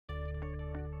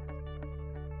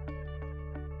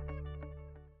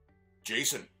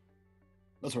Jason.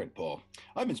 That's right, Paul.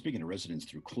 I've been speaking to residents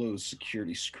through closed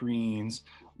security screens,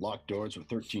 locked doors with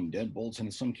 13 deadbolts, and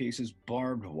in some cases,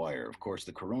 barbed wire. Of course,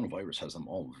 the coronavirus has them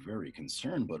all very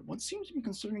concerned, but what seems to be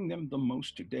concerning them the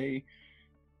most today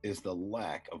is the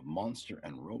lack of monster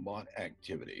and robot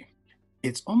activity.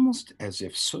 It's almost as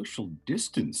if social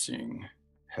distancing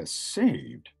has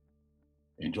saved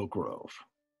Angel Grove.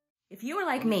 If you were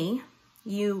like me,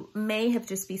 you may have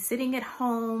just be sitting at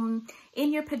home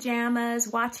in your pajamas,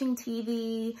 watching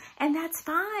TV, and that's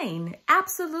fine,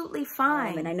 absolutely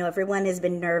fine. And I know everyone has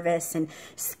been nervous and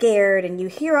scared, and you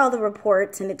hear all the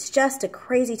reports, and it's just a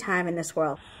crazy time in this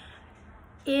world.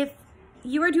 If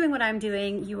you are doing what I'm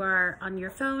doing, you are on your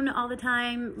phone all the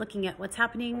time, looking at what's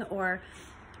happening, or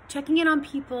checking in on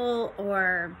people,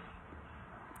 or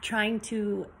trying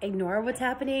to ignore what's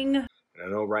happening. And I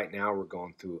know right now we're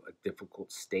going through a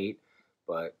difficult state,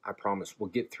 but I promise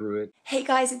we'll get through it. Hey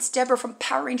guys, it's Deborah from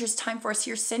Power Rangers Time Force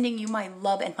here, sending you my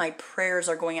love, and my prayers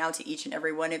are going out to each and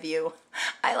every one of you.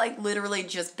 I literally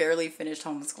just barely finished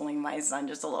homeschooling my son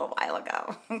just a little while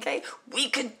ago, okay? We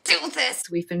could do this!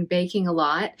 We've been baking a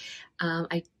lot.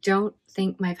 I don't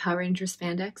think my Power Rangers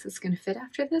spandex is going to fit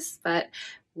after this, but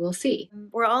we'll see.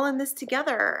 We're all in this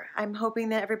together. I'm hoping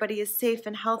that everybody is safe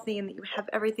and healthy and that you have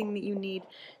everything that you need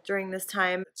during this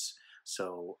time.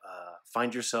 So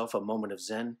find yourself a moment of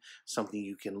Zen, something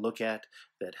you can look at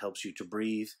that helps you to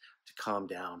breathe, to calm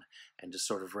down, and to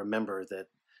sort of remember that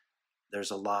there's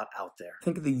a lot out there.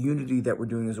 Think of the unity that we're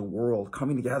doing as a world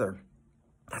coming together.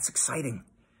 That's exciting.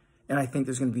 And I think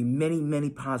there's going to be many, many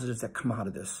positives that come out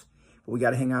of this. But we got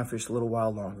to hang on for just a little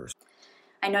while longer.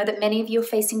 I know that many of you are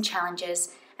facing challenges,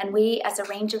 and we as a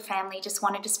Ranger family just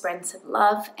wanted to spread some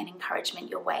love and encouragement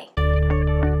your way.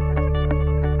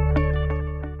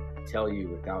 Tell you,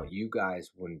 without you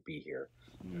guys wouldn't be here.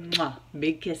 Mwah.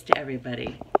 Big kiss to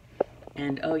everybody.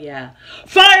 And oh yeah,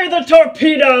 fire the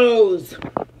torpedoes!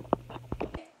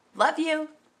 Love you.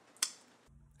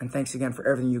 And thanks again for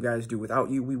everything you guys do.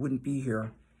 Without you, we wouldn't be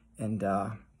here. And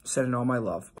sending all my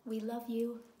love. We love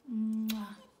you.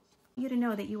 Mwah. You to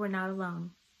know that you are not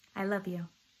alone. I love you.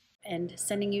 And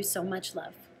sending you so much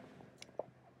love.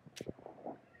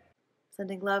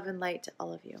 Sending love and light to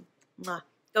all of you. Mwah.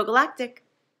 Go Galactic!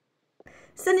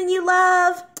 Sending you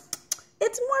love.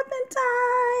 It's morphin'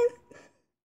 time.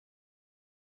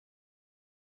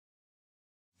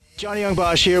 Johnny Young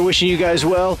Bosch here, wishing you guys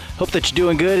well. Hope that you're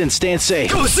doing good and staying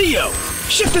safe. Go Zeo!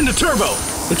 Shift into turbo!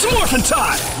 It's morphin'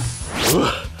 time!